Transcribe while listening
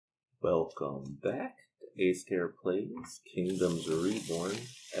Welcome back to AyyScare Plays Kingdoms Reborn,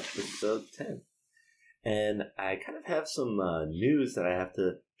 episode 10. And I kind of have some news that I have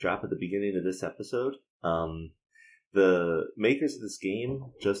to drop at the beginning of this episode. The makers of this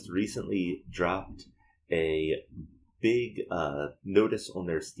game just recently dropped a big notice on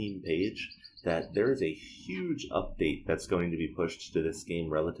their Steam page that there is a huge update that's going to be pushed to this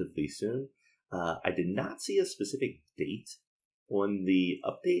game relatively soon. I did not see a specific date on the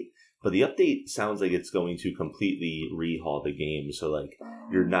update, but the update sounds like it's going to completely rehaul the game. So, like,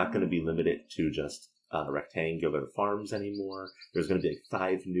 you're not going to be limited to just rectangular farms anymore. There's going to be like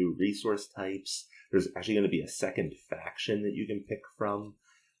 5 new resource types. There's actually going to be a second faction that you can pick from.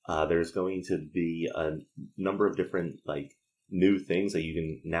 There's going to be a number of different, like, new things. Like, you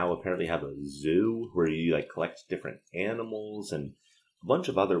can now apparently have a zoo where you, like, collect different animals and a bunch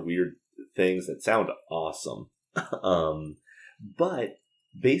of other weird things that sound awesome. But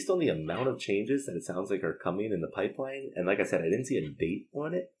based on the amount of changes that it sounds like are coming in the pipeline, and like I said, I didn't see a date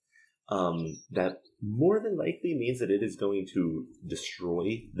on it, that more than likely means that it is going to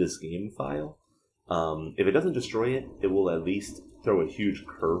destroy this game file. If it doesn't destroy it, it will at least throw a huge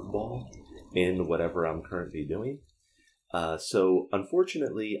curveball in whatever I'm currently doing. So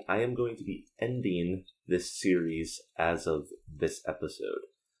unfortunately, I am going to be ending this series as of this episode.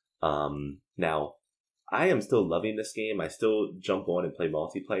 Now, I am still loving this game. I still jump on and play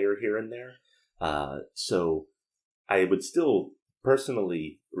multiplayer here and there. So I would still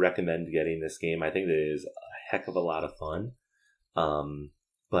personally recommend getting this game. I think it is a heck of a lot of fun.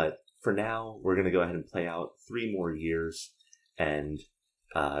 But for now, we're going to go ahead and play out 3 more years and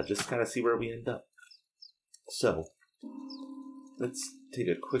just kind of see where we end up. So let's take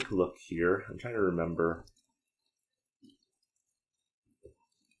a quick look here. I'm trying to remember.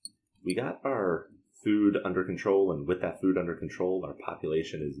 We got our food under control, and with that food under control, our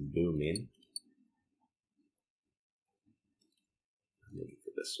population is booming. I'm looking for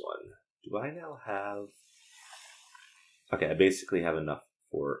this one. Do I now have... Okay, I basically have enough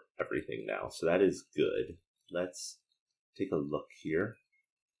for everything now, so that is good. Let's take a look here.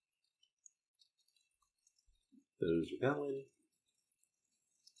 Those are going.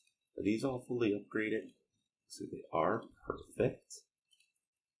 Are these all fully upgraded? So they are perfect.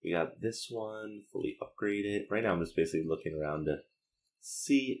 We got this one fully upgraded. Right now I'm just basically looking around to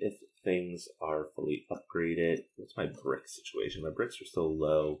see if things are fully upgraded. What's my brick situation? My bricks are still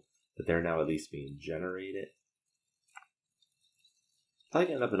low, but they're now at least being generated. Probably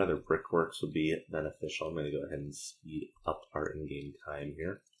getting up another brickworks would be beneficial. I'm going to go ahead and speed up our in-game time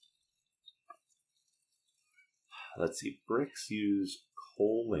here. Let's see. Bricks use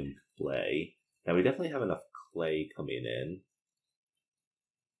coal and clay. Now we definitely have enough clay coming in.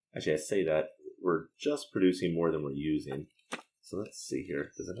 Actually, I say that we're just producing more than we're using. So let's see here.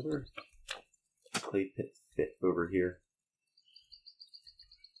 Does another clay pit fit over here?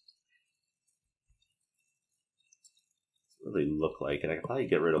 Doesn't really look like it. I could probably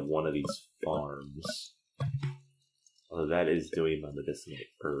get rid of one of these farms. Although that is doing my medicinal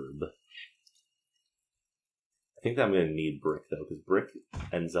herb. I think that I'm going to need brick, though, because brick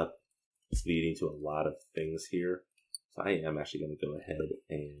ends up leading to a lot of things here. So I am actually going to go ahead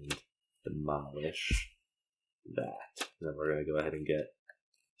and demolish that. And then we're going to go ahead and get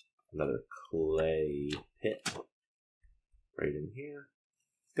another clay pit right in here.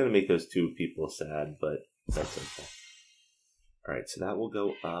 It's going to make those 2 people sad, but that's okay. Alright, so that will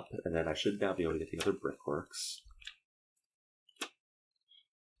go up, and then I should now be able to get the other brickworks.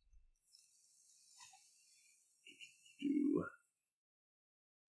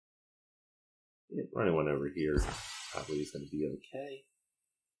 Yeah, running one over here probably is going to be okay.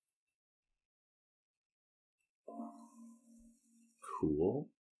 Cool.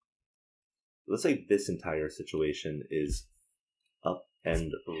 Looks like this entire situation is up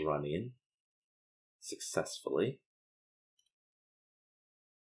and running successfully.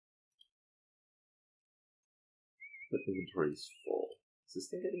 The inventory is full. Is this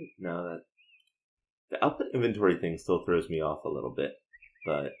thing getting... No, that... The output inventory thing still throws me off a little bit,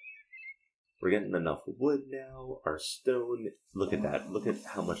 but we're getting enough wood now. Our stone, look at that. Look at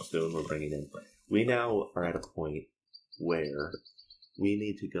how much stone we're bringing in. We now are at a point where we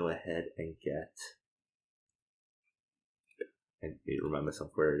need to go ahead and get... I need to remind myself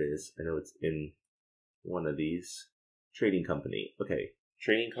where it is. I know it's in one of these. Trading company. Okay,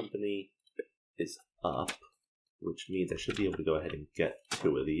 trading company is up, which means I should be able to go ahead and get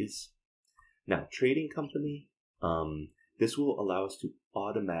 2 of these. Now, trading company, this will allow us to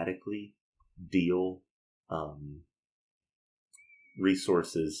automatically deal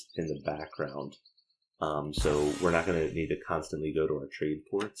resources in the background. So we're not going to need to constantly go to our trade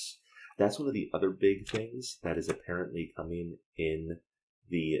ports. That's one of the other big things that is apparently coming in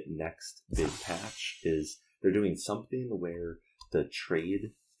the next big patch is they're doing something where the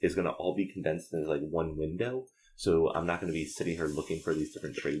trade is going to all be condensed into like one window. So I'm not going to be sitting here looking for these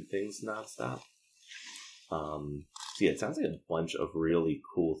different trade things nonstop. So yeah, it sounds like a bunch of really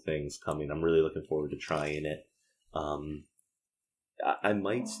cool things coming. I'm really looking forward to trying it. I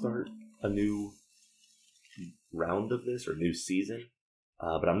might start a new round of this or new season,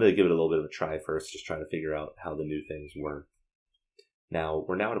 but I'm going to give it a little bit of a try first, just try to figure out how the new things work. Now,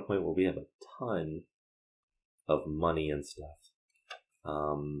 we're now at a point where we have a ton of money and stuff.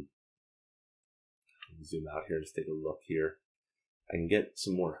 Zoom out here and just take a look here. I can get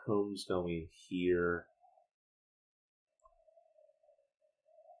some more homes going here.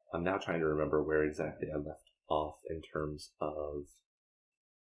 I'm now trying to remember where exactly I left off in terms of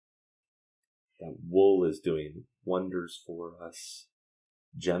that wool is doing wonders for us.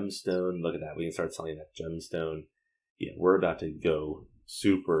 Gemstone, look at that. We can start selling that gemstone. Yeah, we're about to go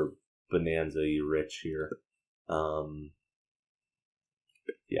super bonanza-y rich here.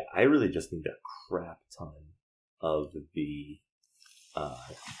 Yeah, I really just need a crap ton of the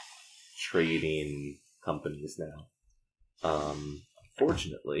trading companies now.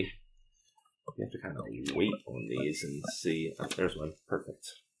 Unfortunately, we have to kind of wait on these and see. Oh, there's one. Perfect.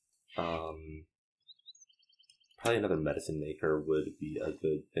 Probably another medicine maker would be a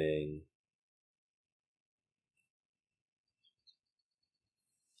good thing.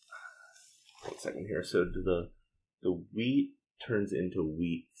 Wait a second here. So the wheat turns into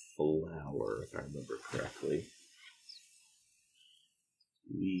wheat flour, if I remember correctly.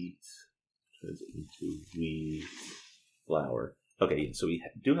 Wheat turns into wheat flour. Okay, so we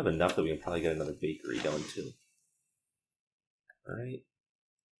do have enough that we can probably get another bakery going too. Alright.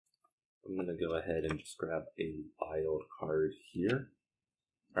 I'm going to go ahead and just grab a wild card here.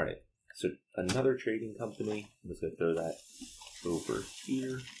 Alright, so another trading company. I'm just going to throw that over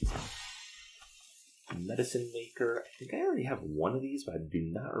here. Medicine maker. I think I already have one of these, but I do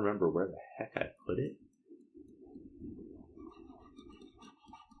not remember where the heck I put it.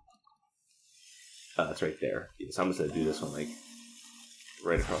 Oh, it's right there. So I'm just going to do this one like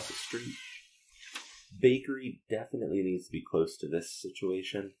right across the street. Bakery definitely needs to be close to this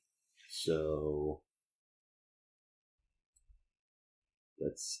situation. So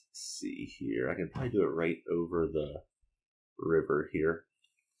let's see here. I can probably do it right over the river here.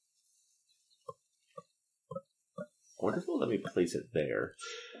 I wonder if it'll let me place it there.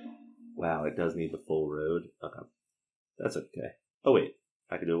 Wow, it does need the full road. That's okay. Oh wait,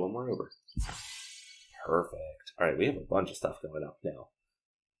 I can do one more over. Perfect. Alright, we have a bunch of stuff going up now.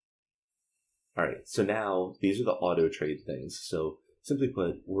 Alright, so now these are the auto trade things. So simply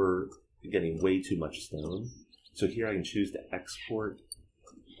put, we're getting way too much stone. So here I can choose to export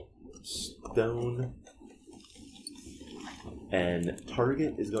stone. And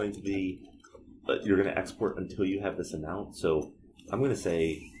target is going to be, you're going to export until you have this amount. So I'm going to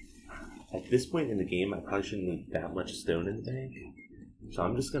say, at this point in the game, I probably shouldn't need that much stone in the bank. So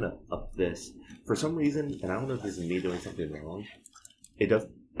I'm just going to up this. For some reason, and I don't know if this is me doing something wrong,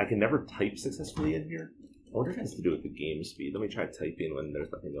 I can never type successfully in here. I wonder if it has to do with the game speed. Let me try typing when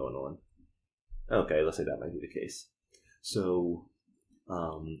there's nothing going on. Okay, let's say that might be the case. So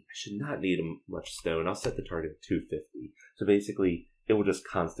I should not need much stone. I'll set the target at 250. So basically, it will just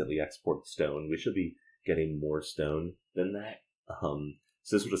constantly export stone. We should be getting more stone than that.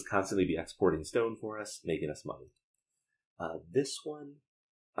 So this will just constantly be exporting stone for us, making us money. This one,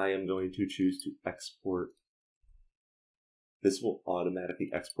 I am going to choose to export. This will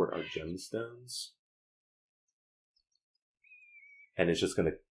automatically export our gemstones. And it's just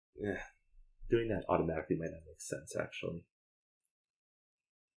going to... doing that automatically might not make sense, actually.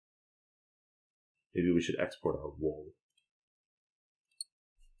 Maybe we should export our wool.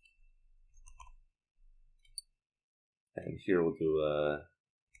 And here we'll do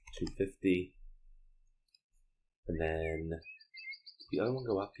 250. And then, did the other one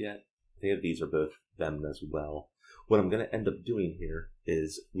go up yet? I think these are both them as well. What I'm going to end up doing here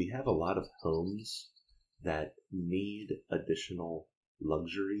is we have a lot of homes that need additional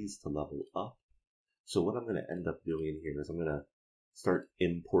luxuries to level up. So what I'm going to end up doing here is I'm going to start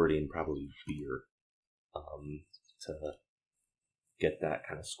importing probably beer to get that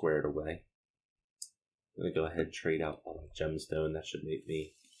kind of squared away. I'm going to go ahead and trade out all my gemstone. That should make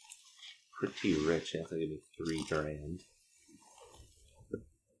me pretty rich. That's going to give me 3 grand.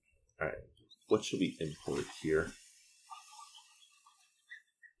 Alright, what should we import here?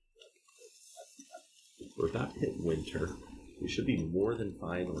 We're about to hit winter. We should be more than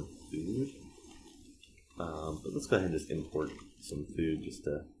fine on food. But let's go ahead and just import some food just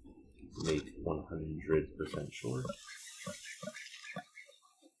to make 100% sure.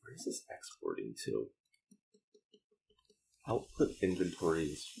 Where is this exporting to? Output inventory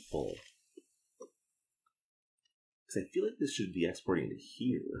is full. Because I feel like this should be exporting to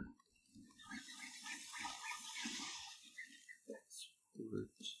here. Export.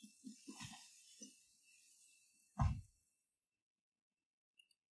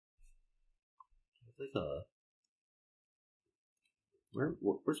 Like a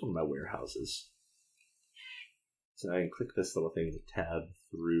where's one of my warehouses? So I can click this little thing to tab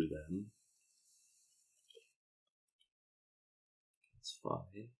through them. That's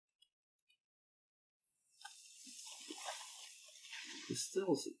fine.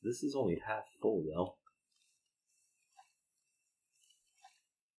 This is only half full though.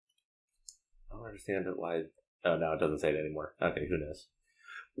 I don't understand why. Oh, no, it doesn't say it anymore. Okay, who knows?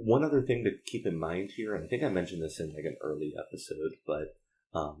 One other thing to keep in mind here, and I think I mentioned this in like an early episode, but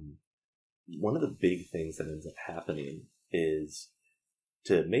one of the big things that ends up happening is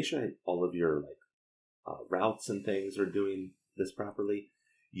to make sure that all of your routes and things are doing this properly.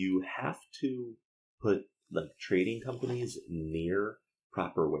 You have to put like trading companies near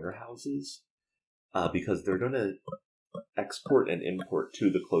proper warehouses because they're going to export and import to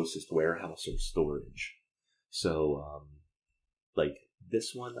the closest warehouse or storage. So, like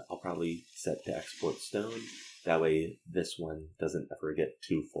this one, I'll probably set to export stone. That way, this one doesn't ever get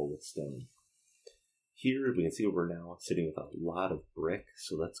too full with stone. Here, we can see we're now sitting with a lot of brick.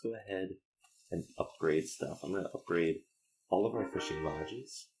 So let's go ahead and upgrade stuff. I'm going to upgrade all of our fishing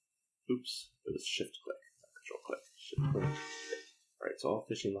lodges. Oops, it was shift click, not control click. Shift click. All right, so all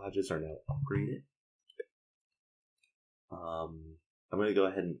fishing lodges are now upgraded. I'm going to go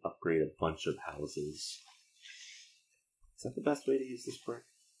ahead and upgrade a bunch of houses. Is that the best way to use this brick?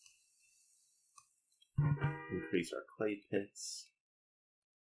 Increase our clay pits.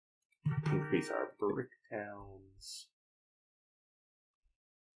 Increase our brick towns.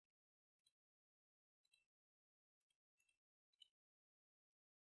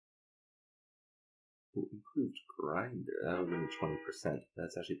 Ooh, improved grinder. That'll give me 20%.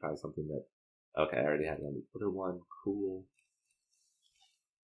 That's actually probably something that... Okay, I already had it on the other one. Cool.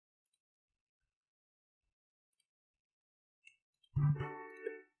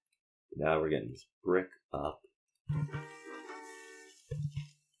 Now we're getting this brick up.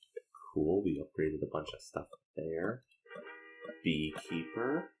 Cool, we upgraded a bunch of stuff there.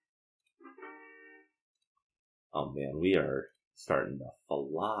 Beekeeper. Oh man, we are starting to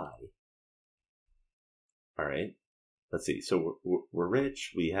fly. Alright, let's see. So we're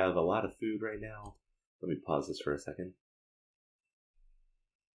rich, we have a lot of food right now. Let me pause this for a second.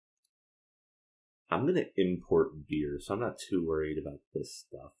 I'm going to import beer, so I'm not too worried about this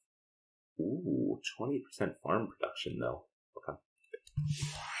stuff. Ooh, 20% farm production though. Okay.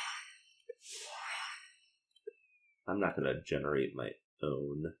 I'm not going to generate my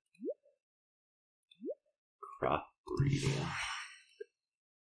own crop breeding.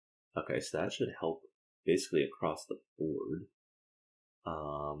 Okay, so that should help basically across the board.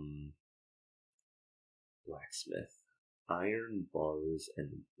 Blacksmith, iron bars,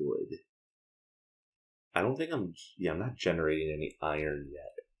 and wood. I don't think I'm not generating any iron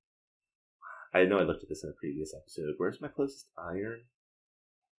yet. I know I looked at this in a previous episode. Where's my closest iron?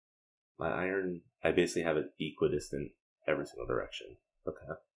 My iron, I basically have it equidistant every single direction. Okay.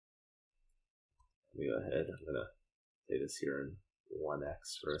 Let me go ahead. I'm going to say this here in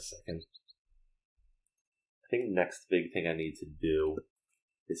 1x for a second. I think the next big thing I need to do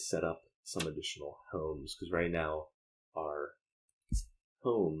is set up some additional homes, because right now our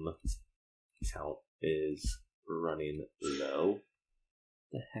home count is running low.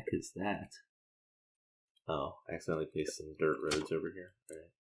 The heck is that? Oh, I accidentally placed some dirt roads over here. All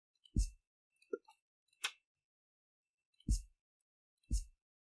right.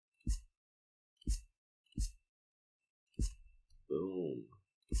 Boom.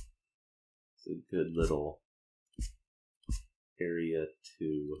 It's a good little area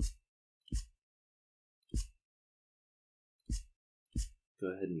to go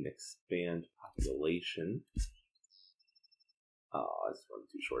ahead and expand population. Oh, that's running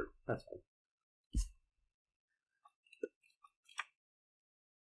too short. That's fine.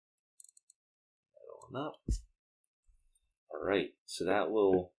 That one up. Alright, so that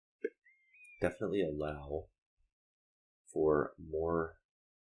will definitely allow for more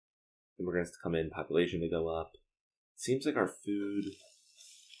immigrants to come in, population to go up. Seems like our food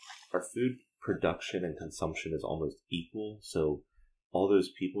production and consumption is almost equal, so all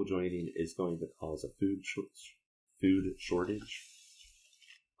those people joining is going to cause a food shortage.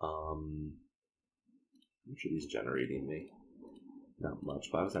 How much are these generating me? Not much.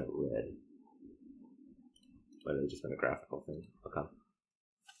 Why was that red? Might have just been a graphical thing. Okay.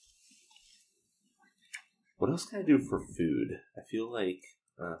 What else can I do for food? I feel like...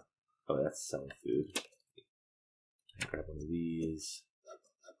 oh, that's selling food. Grab one of these.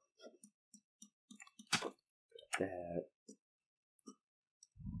 Grab that.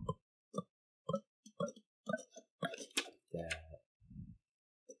 That.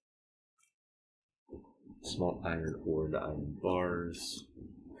 Small iron ore to iron bars.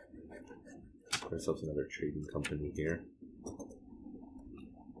 Get ourselves another trading company here.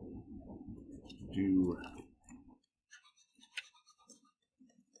 You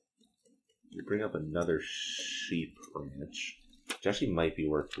bring up another sheep ranch, which actually might be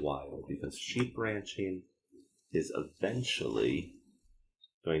worthwhile because sheep ranching is eventually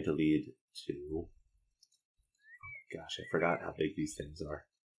going to lead to... Gosh, I forgot how big these things are.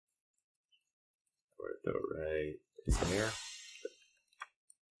 Throw it right there.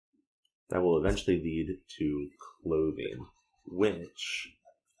 That will eventually lead to clothing, which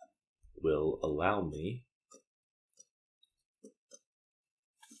will allow me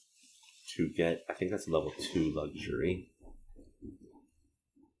to get, I think that's level 2 luxury.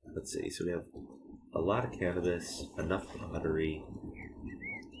 Let's see, so we have a lot of cannabis, enough pottery,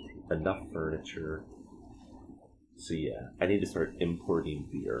 enough furniture. So yeah, I need to start importing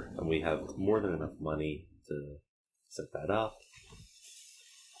beer, and we have more than enough money to set that up.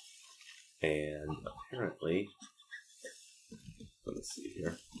 And apparently, let's see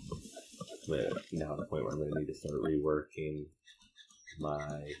here. Now at the point where I'm going to need to start reworking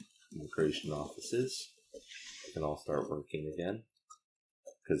my immigration offices. They can all start working again.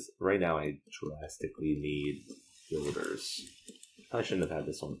 Because right now I drastically need builders. I shouldn't have had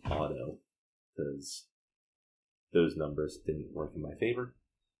this on auto, because those numbers didn't work in my favor.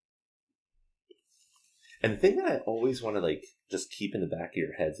 And the thing that I always want to just keep in the back of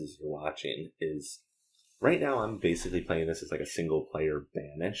your heads as you're watching is, right now I'm basically playing this as like a single player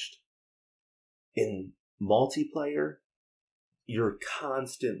Banished. In multiplayer, you're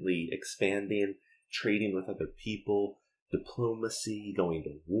constantly expanding, trading with other people, diplomacy, going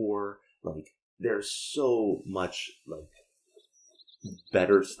to war. There's so much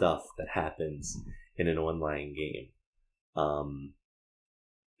better stuff that happens in an online game.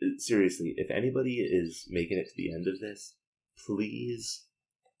 Seriously, if anybody is making it to the end of this, please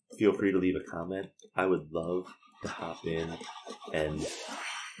feel free to leave a comment. I would love to hop in and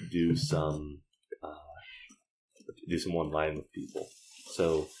do some online with people.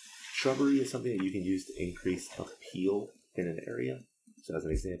 So shrubbery is something that you can use to increase appeal in an area. So as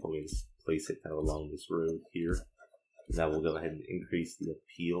an example, we just place it kind of along this road here. And that will go ahead and increase the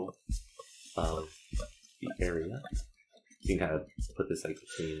appeal of the area. You can kind of put this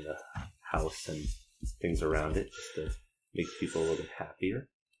between the house and things around it just to make people a little bit happier.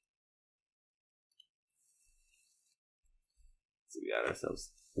 So we got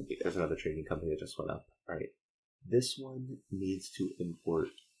ourselves, okay, there's another trading company that just went up. Alright, this one needs to import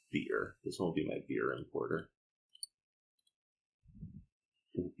beer. This one will be my beer importer.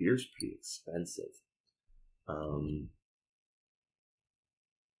 Ooh, beer's pretty expensive. I'm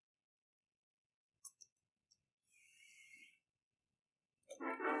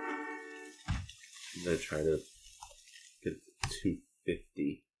going to try to get it to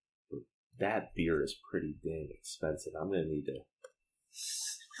 250. But that beer is pretty dang expensive. I'm going to need to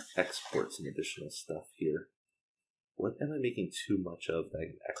export some additional stuff here. What am I making too much of that I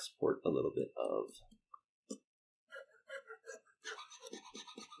can export a little bit of?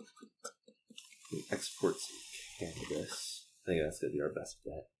 Export some cannabis. I think that's going to be our best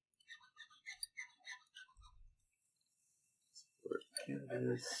bet. Export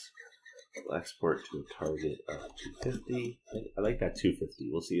cannabis. We'll export to a target of 250. I like that 250.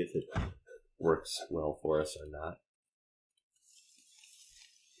 We'll see if it works well for us or not.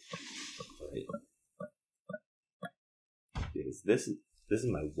 Right. Because this is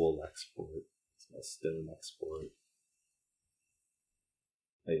my wool export. It's my stone export.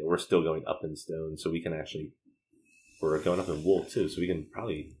 Oh, yeah, we're still going up in stone, so we can actually, we're going up in wool too, so we can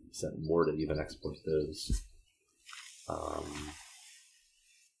probably set more to even export those.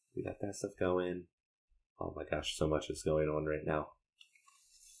 We got that stuff going. Oh my gosh, so much is going on right now.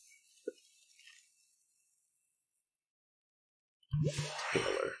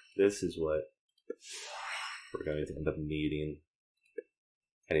 Taylor. This is what we're going to end up needing.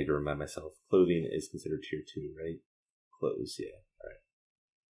 I need to remind myself. Clothing is considered tier 2, right? Clothes, yeah. Alright.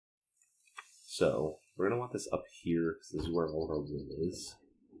 So, we're going to want this up here, because this is where all of our wool is.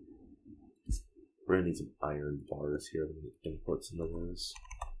 We're going to need some iron bars here. Let me import some of those.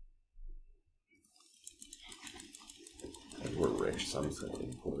 And we're rich, so I'm just going to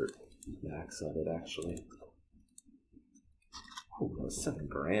import max of it, actually. Oh, that was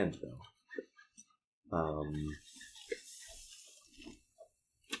 $7,000, though.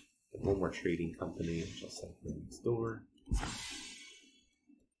 One more trading company, just like next door.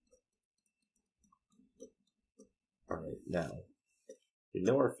 Alright, now, we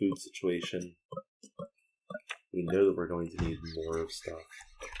know our food situation. We know that we're going to need more of stuff.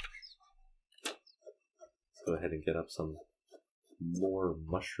 Let's go ahead and get up some more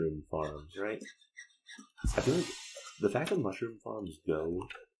mushroom farms, right? I feel like the fact that mushroom farms go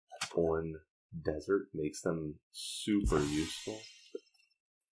on desert makes them super useful.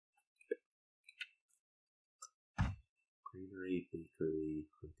 Greenery, bakery,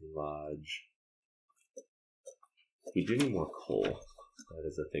 hunting lodge. We do need more coal. That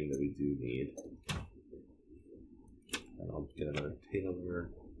is a thing that we do need. And I'll get another tailor,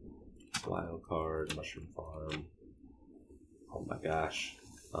 wild card, mushroom farm. Oh my gosh.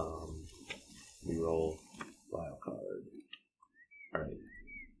 Reroll, wild card. Alright.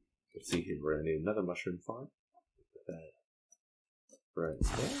 Let's see here. We're gonna need another mushroom farm. Put that right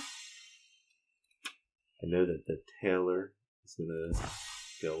there. I know that the tailor is gonna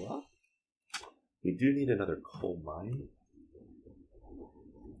go up. We do need another coal mine.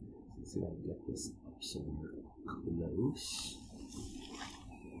 Let's see if I can get this up somewhere close.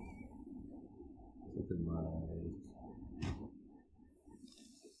 Something like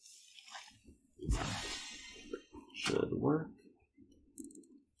should work.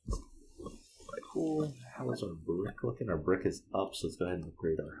 Cool. How is our brick looking? Our brick is up, so let's go ahead and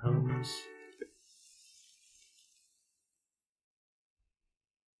upgrade our homes.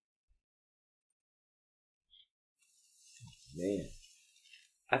 Man,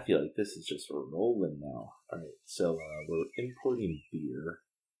 I feel like this is just rolling now. Alright, so we're importing beer.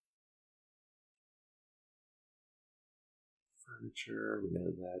 Furniture, we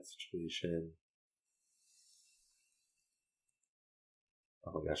know that situation.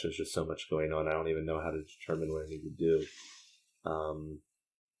 Oh my gosh, there's just so much going on. I don't even know how to determine what I need to do.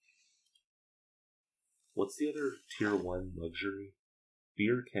 What's the other tier 1 luxury?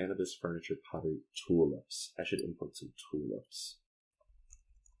 Beer, cannabis, furniture, pottery, tulips. I should import some tulips.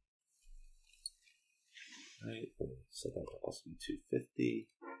 Alright, we'll set that to also be 250.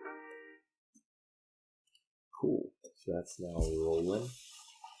 Cool. So that's now rolling.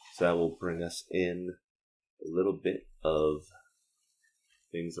 So that will bring us in a little bit of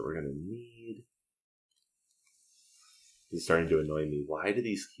things that we're going to need. This is starting to annoy me. Why do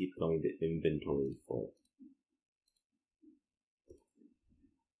these keep going to inventory full?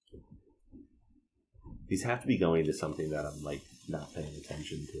 These have to be going to something that I'm like not paying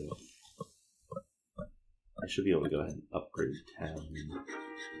attention to. I should be able to go ahead and upgrade town.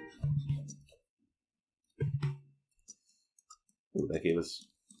 Ooh, that gave us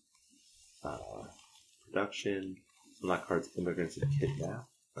production. Unlock cards, immigrants, and kidnap.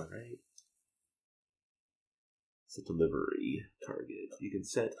 Alright. Set delivery target. You can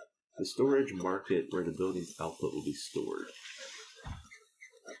set the storage market where the building's output will be stored.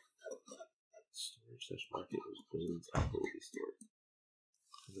 Storage / market where the building's output will be stored.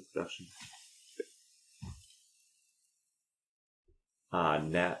 And the production.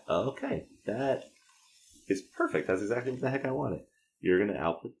 Okay. That is perfect. That's exactly what the heck I wanted. You're going to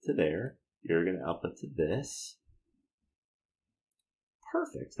output to there. You're going to output to this.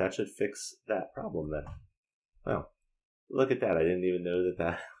 Perfect. That should fix that problem then. Wow. Look at that. I didn't even know that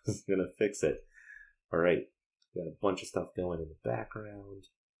that was going to fix it. Alright. Got a bunch of stuff going in the background.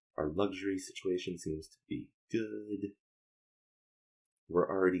 Our luxury situation seems to be good. We're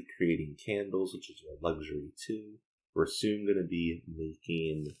already creating candles, which is our luxury too. We're soon going to be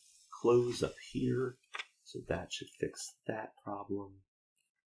making clothes up here. So that should fix that problem.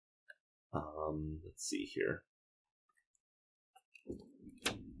 Let's see here.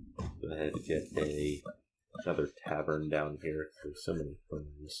 Go ahead and get another tavern down here. There's so many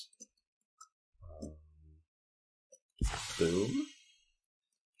things. Boom.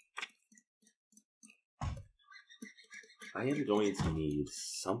 I am going to need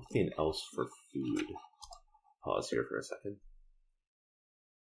something else for food. Pause here for a second.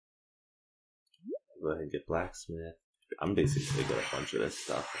 Go ahead and get blacksmith. I'm basically going to get a bunch of this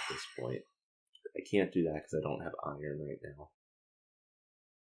stuff at this point. I can't do that because I don't have iron right now.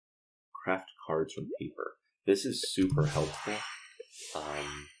 Craft cards from paper. This is super helpful.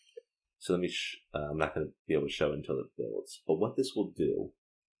 So let me, I'm not going to be able to show until it builds. But what this will do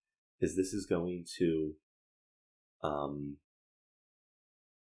is this is going to,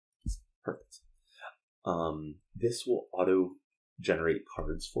 perfect. This will auto generate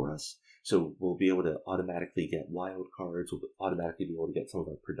cards for us. So we'll be able to automatically get wild cards. We'll automatically be able to get some of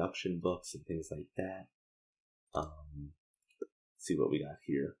our production books and things like that. Let's see what we got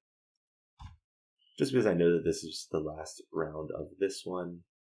here. Just because I know that this is the last round of this one,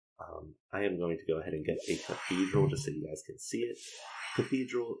 I am going to go ahead and get a Cathedral just so you guys can see it.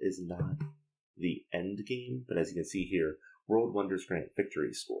 Cathedral is not the end game, but as you can see here, World Wonders grant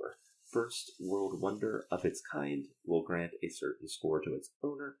victory score. First World Wonder of its kind will grant a certain score to its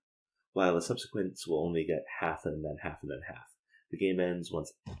owner, while the subsequents will only get half and then half and then half. The game ends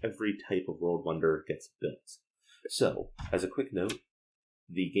once every type of World Wonder gets built. So, as a quick note,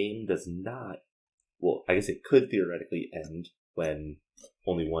 the game does not, well, I guess it could theoretically end when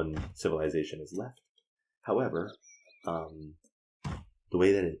only one civilization is left. However, the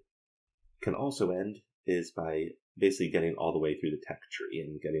way that it can also end is by basically getting all the way through the tech tree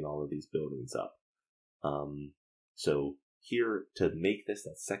and getting all of these buildings up. So here, to make this,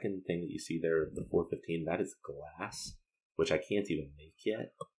 that second thing that you see there, the 415, that is glass, which I can't even make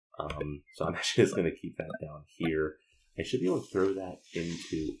yet. So I'm actually just going to keep that down here. I should be able to throw that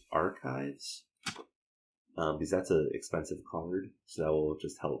into archives, because that's an expensive card, so that will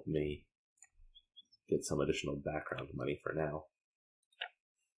just help me get some additional background money for now.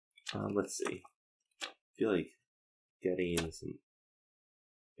 Let's see. I feel like getting some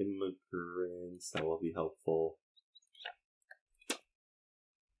immigrants, that will be helpful.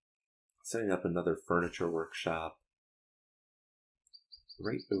 Setting up another furniture workshop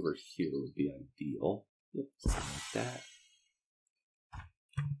right over here would be ideal. Yep, something like that.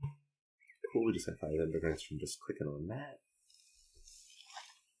 Cool, we just got 5 immigrants from just clicking on that.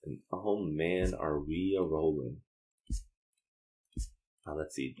 And oh man, are we a-rolling.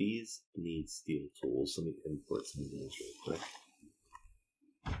 Let's see, these need steel tools. Let me import some of those real quick.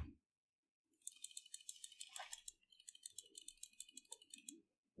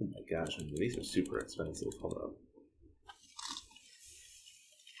 Oh my gosh, I mean, these are super expensive. Hold up.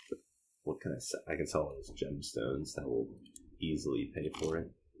 What can I sell? I can sell those gemstones. That will easily pay for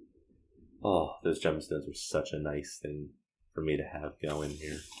it. Oh, those gemstones are such a nice thing for me to have going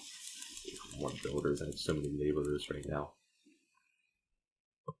here. More builders. I have so many laborers right now.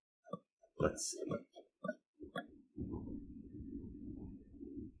 Let's see.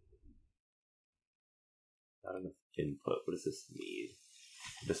 Not enough input. What does this need?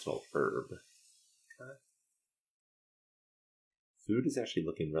 Medicinal herb. Okay. Food is actually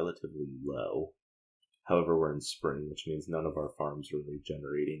looking relatively low. However, we're in spring, which means none of our farms are really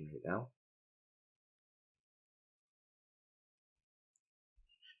generating right now.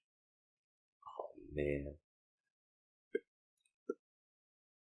 Oh man.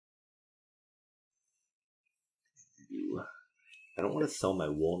 I don't want to sell my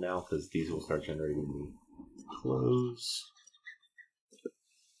wool now because these will start generating me clothes.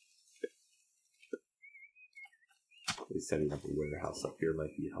 At least setting up a warehouse up here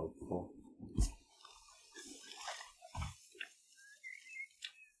might be helpful.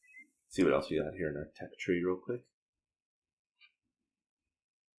 See what else we got here in our tech tree real quick.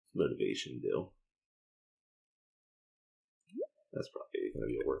 Motivation deal. That's probably going to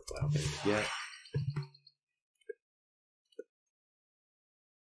be a worthwhile thing to get.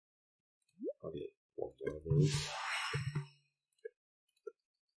 I'll get one more of those.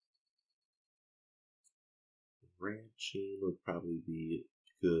 Ranching would probably be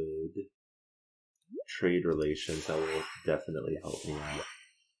good. Trade relations, that will definitely help me out.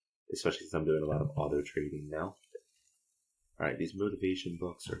 Especially since I'm doing a lot of auto trading now. Alright, these motivation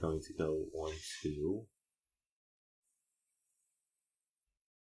books are going to go on to...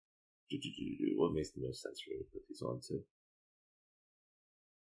 What makes the most sense for me to put these on to?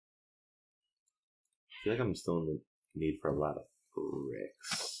 I feel like I'm still in the need for a lot of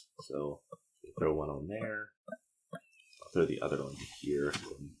bricks. So, I'll throw one on there. I'll throw the other one here.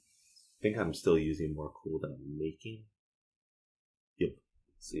 I think I'm still using more coal than I'm making. Yep.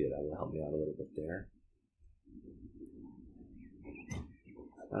 So yeah, that will help me out a little bit there.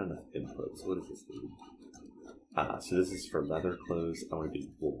 Not enough inputs. What does this need? So this is for leather clothes. I want to do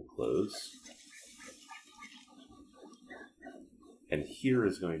wool clothes. And here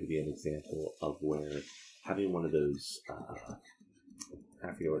is going to be an example of where having one of those,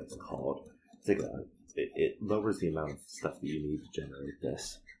 I forget what it's called. It's like it lowers the amount of stuff that you need to generate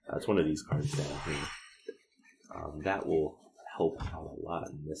this. It's one of these cards down here. That will help out a lot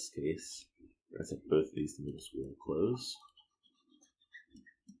in this case. We're going to set both of these to make us wool clothes.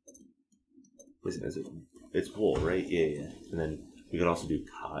 Listen, is it? It's wool, right? Yeah. And then we could also do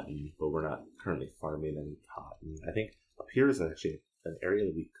cotton, but we're not currently farming any cotton. I think up here is actually an area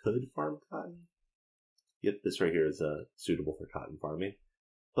that we could farm cotton. Yep, this right here is suitable for cotton farming.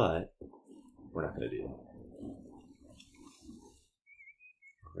 but we're not going to do that.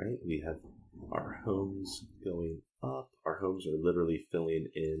 Alright, we have our homes going up. Our homes are literally filling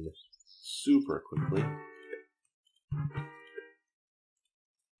in super quickly.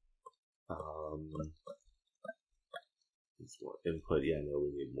 Needs more input. Yeah, I know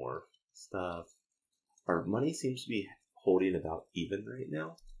we need more stuff. Our money seems to be holding about even right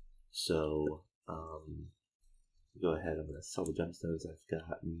now. So, go ahead. I'm going to sell the gemstones I've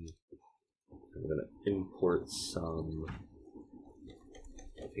gotten. I'm going to import some.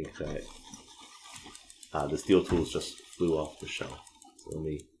 I think that the steel tools just flew off the shelf. So let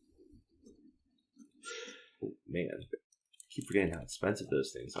me. Oh man, I keep forgetting how expensive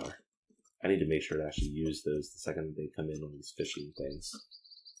those things are. I need to make sure to actually use those the second they come in on these fishing things.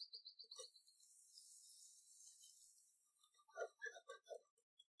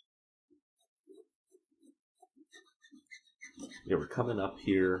 Yeah, we're coming up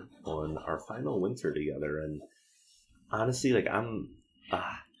here on our final winter together, and honestly, like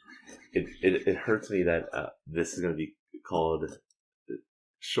it hurts me that this is going to be called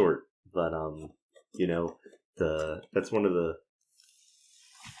short, but you know, that's one of the,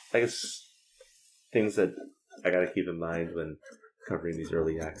 I guess, things that I gotta keep in mind when covering these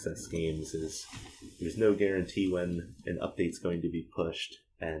early access games is there's no guarantee when an update's going to be pushed,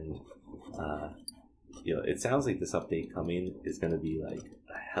 and it sounds like this update coming is going to be like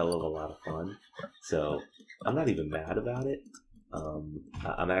a hell of a lot of fun. So I'm not even mad about it.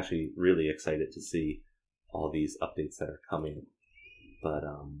 I'm actually really excited to see all these updates that are coming, but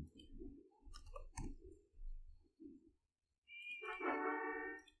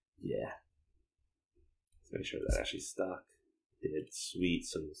yeah. Let's make sure that actually stuck. Did sweet,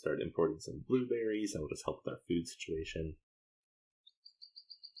 so we'll start importing some blueberries. That will just help with our food situation.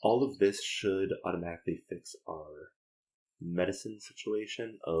 All of this should automatically fix our medicine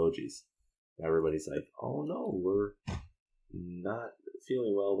situation. Oh, geez. Everybody's like, oh no, we're not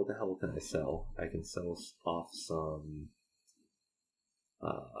feeling well. What the hell can I sell? I can sell off some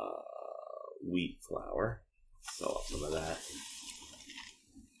wheat flour. Sell off some of that.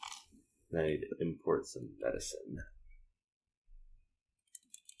 Then I need to import some medicine.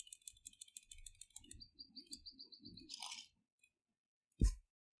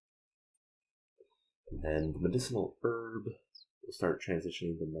 And the medicinal herb will start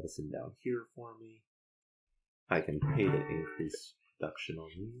transitioning the medicine down here for me. I can pay to increase production on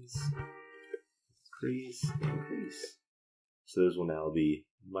these. Increase. So those will now be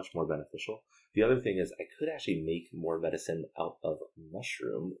much more beneficial. The other thing is I could actually make more medicine out of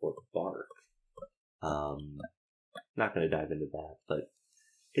mushroom or bark. Not going to dive into that, but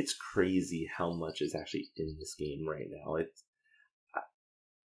it's crazy how much is actually in this game right now.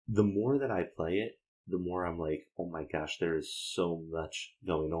 The more that I play it, the more I'm like, oh my gosh, there is so much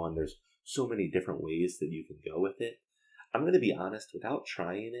going on. There's so many different ways that you can go with it. I'm going to be honest, without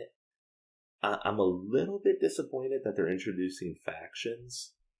trying it, I'm a little bit disappointed that they're introducing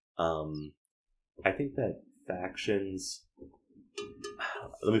factions. I think that factions...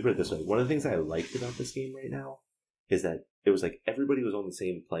 Let me put it this way. One of the things I liked about this game right now is that it was like everybody was on the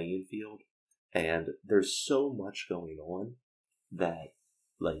same playing field, and there's so much going on that,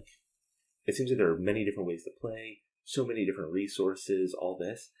 like, it seems like there are many different ways to play, so many different resources, all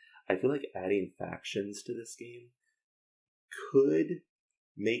this. I feel like adding factions to this game could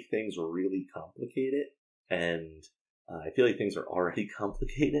make things really complicated, and I feel like things are already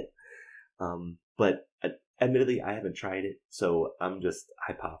complicated. But admittedly, I haven't tried it, so I'm just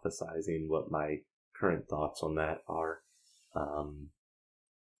hypothesizing what my current thoughts on that are.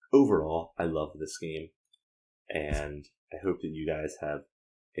 Overall, I love this game, and I hope that you guys have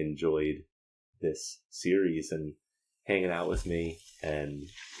enjoyed this series and hanging out with me and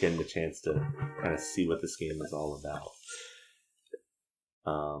getting the chance to kind of see what this game is all about.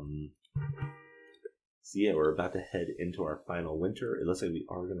 So yeah, we're about to head into our final winter. It looks like we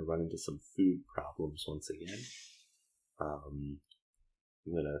are going to run into some food problems once again. I'm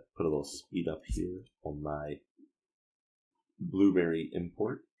going to put a little speed up here on my blueberry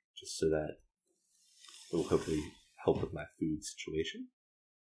import, just so that it will hopefully help with my food situation.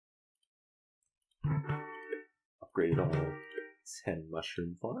 Upgraded all 10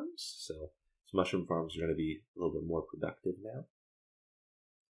 mushroom farms, so mushroom farms are going to be a little bit more productive now.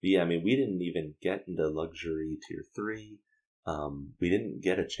 But yeah, I mean, we didn't even get into luxury tier 3. We didn't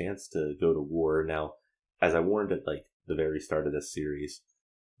get a chance to go to war. Now, as I warned at like the very start of this series,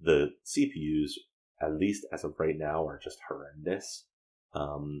 the CPUs, at least as of right now, are just horrendous.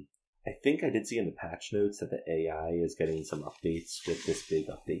 I think I did see in the patch notes that the AI is getting some updates with this big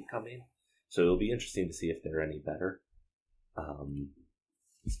update coming. So it'll be interesting to see if they're any better.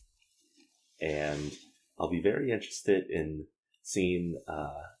 and I'll be very interested in seeing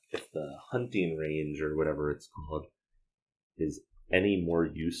if the hunting range or whatever it's called is any more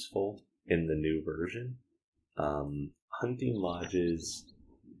useful in the new version. Hunting lodges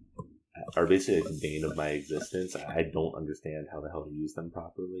are basically the bane of my existence. I don't understand how the hell to use them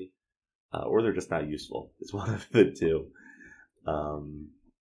properly, or they're just not useful. It's one of the two.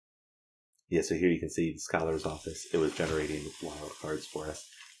 Yeah, so here you can see the Scholar's Office. It was generating wild cards for us.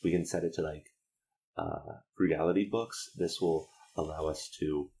 We can set it to like frugality books. This will allow us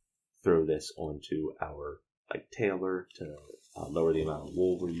to throw this onto our like tailor to lower the amount of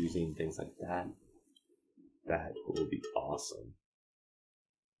wool we're using, things like that. That will be awesome.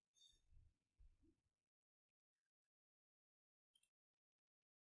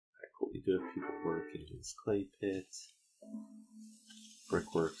 Alright, cool. We do have people working in this clay pit.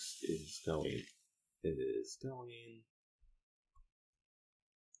 Brickworks is going. It is going.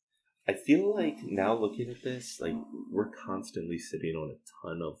 I feel like now looking at this, like we're constantly sitting on a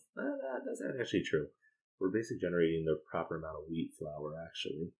ton of. That's not actually true. We're basically generating the proper amount of wheat flour,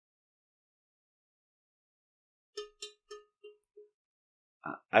 actually.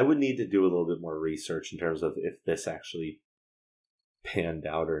 I would need to do a little bit more research in terms of if this actually panned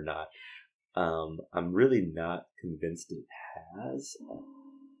out or not. I'm really not convinced it has.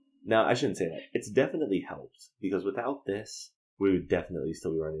 Now, I shouldn't say that. It's definitely helped, because without this, we would definitely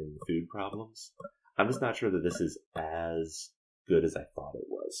still be running into food problems. I'm just not sure that this is as good as I thought it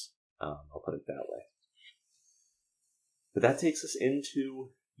was. I'll put it that way. But that takes us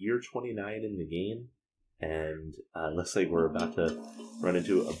into year 29 in the game, and it looks like we're about to run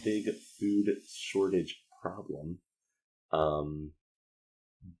into a big food shortage problem.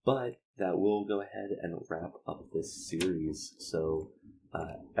 But that will go ahead and wrap up this series. So,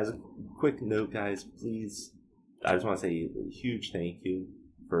 as a quick note, guys, please, I just want to say a huge thank you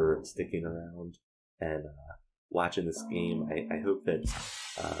for sticking around and watching this game. I hope that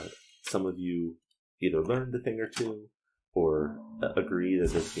some of you either learned a thing or two or agree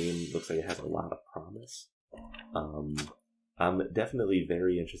that this game looks like it has a lot of promise. I'm definitely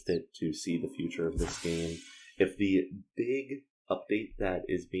very interested to see the future of this game. If the big update that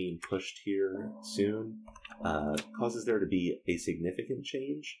is being pushed here soon causes there to be a significant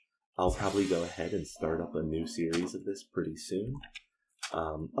change, I'll probably go ahead and start up a new series of this pretty soon.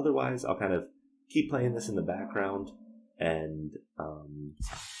 Otherwise, I'll kind of keep playing this in the background, and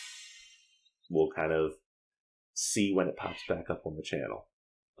we'll kind of see when it pops back up on the channel.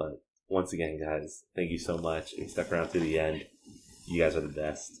 But once again, guys, thank you so much. If you stuck around to the end, you guys are the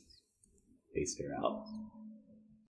best. AyyScare out.